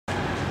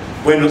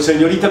Bueno,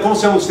 señorita, ¿cómo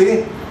se llama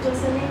usted?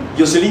 Jocelyn.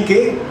 ¿Jocelyn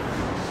qué?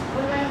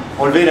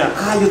 Olvera.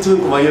 Ah, yo tuve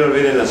un compañero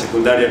Olvera en la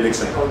secundaria,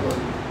 Alexa.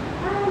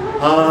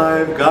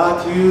 I've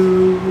got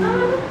you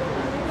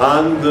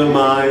under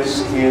my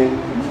skin.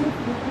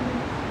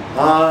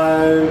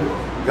 I've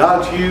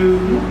got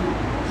you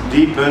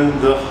deep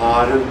in the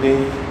heart of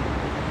me.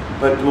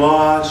 But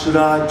why should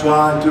I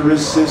try to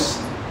resist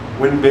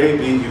when,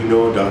 baby, you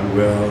know darn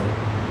well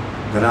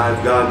that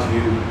I've got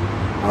you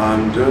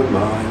under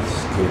my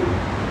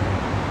skin.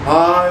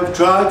 I've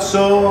tried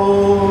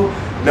so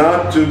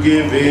not to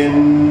give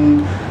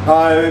in.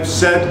 I've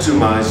said to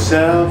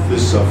myself,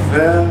 this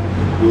affair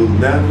will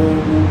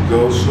never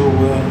go so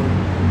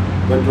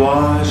well. But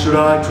why should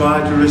I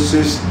try to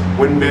resist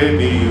when,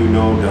 baby, you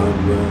know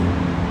darn well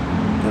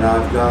that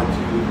I've got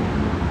you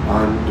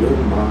under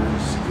my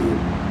skin.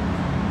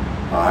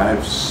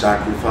 I've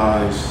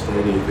sacrificed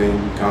anything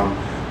come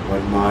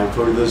what might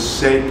for the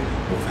sake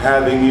of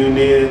having you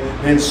near,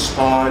 in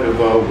spite of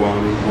a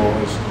warning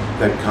voice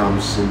that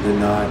comes in the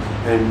night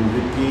and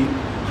repeat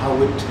how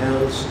it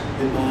tells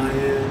in my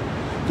ear.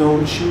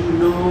 Don't you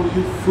know,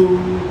 you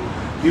fool,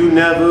 you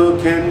never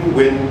can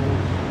win.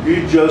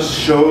 You just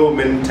show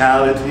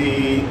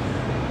mentality.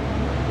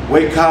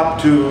 Wake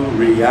up to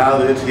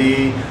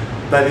reality.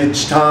 But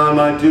each time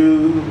I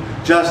do,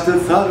 just the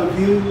thought of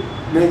you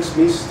makes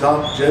me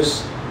stop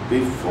just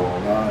before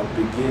I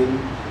begin.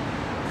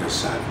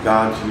 'Cause I've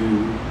got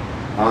you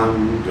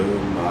under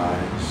my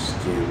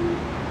skin.